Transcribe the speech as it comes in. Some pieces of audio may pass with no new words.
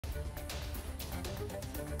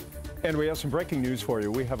And we have some breaking news for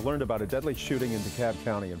you. We have learned about a deadly shooting in DeKalb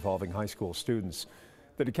County involving high school students.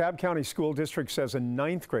 The DeKalb County School District says a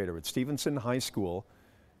 9th grader at Stephenson High School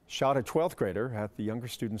shot a 12th grader at the younger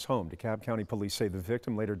student's home. DeKalb County police say the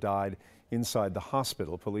victim later died inside the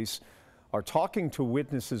hospital. Police are talking to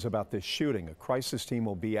witnesses about this shooting. A crisis team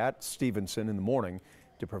will be at Stephenson in the morning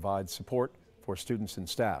to provide support for students and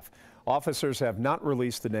staff. Officers have not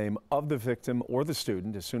released the name of the victim or the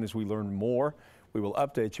student. As soon as we learn more, we will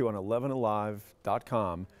update you on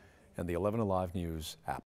 11alive.com and the 11 Alive News app.